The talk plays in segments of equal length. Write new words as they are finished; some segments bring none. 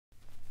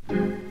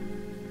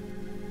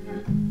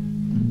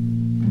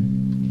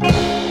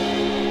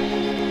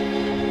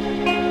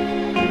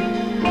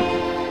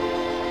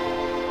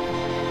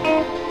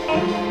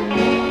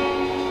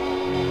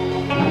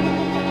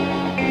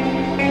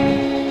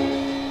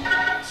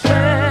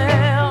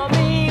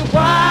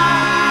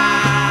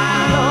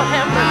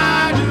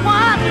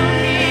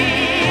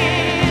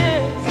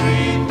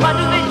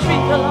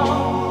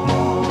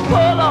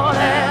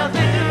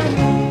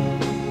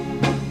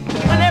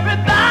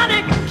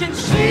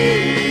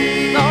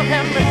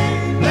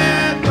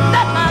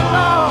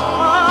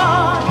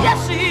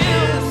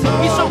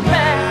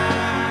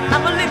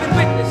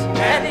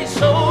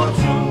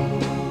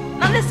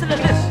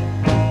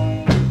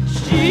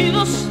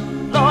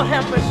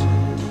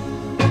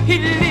he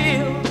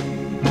lived.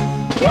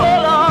 Oh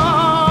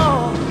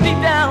Lord, deep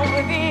down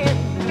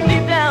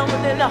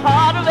within the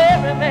heart of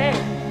every man.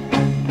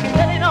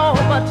 That ain't all,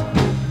 but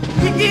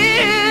he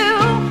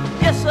give,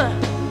 yes sir,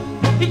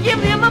 he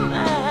give him a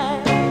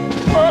mind.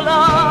 Oh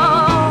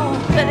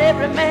Lord, that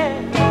every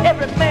man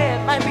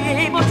might be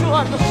able to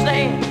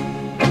understand.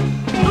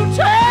 To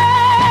tell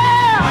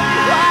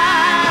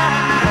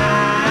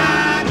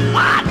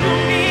why do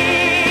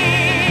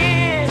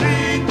men,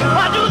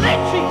 why do they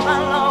treat my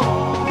Lord?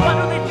 Why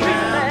do they treat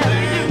him as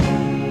they do?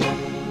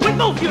 We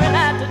both you and I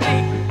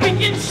today, we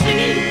can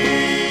see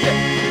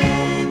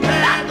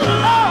that the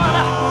Lord,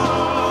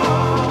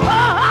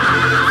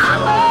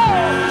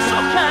 so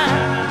kind,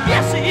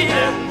 yes he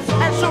is,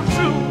 and so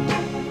true.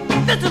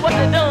 This is what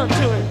they done to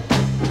him.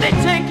 They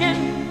taken,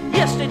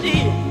 yes they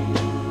did.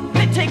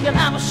 They taken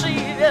our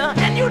Savior,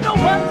 and you know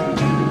what?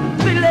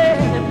 They laid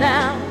him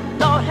down.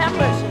 Lord have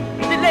mercy.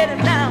 They laid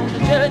him down to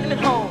judgment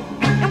hall.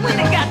 And when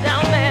they got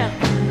down there,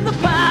 the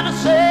pilot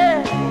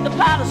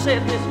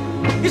said this.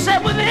 He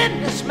said,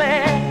 within this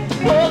man,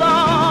 oh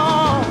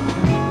Lord,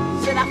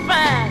 said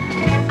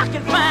I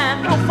can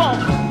find no fault.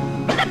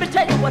 But let me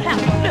tell you what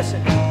happened.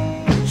 Listen,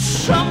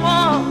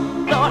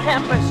 someone, Lord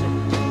have mercy,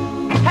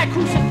 had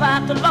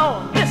crucified the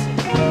Lord. Listen,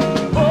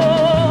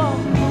 oh,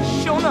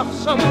 sure enough,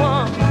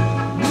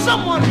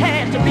 someone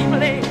had to be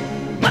blamed.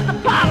 But the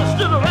pilot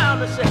stood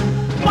around and said,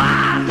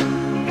 why,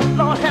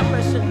 Lord have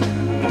mercy,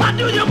 why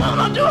do you want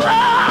to do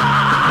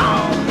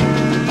harm?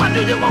 Why do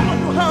you want to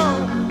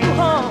do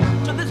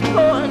harm to this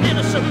poor and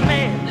innocent man?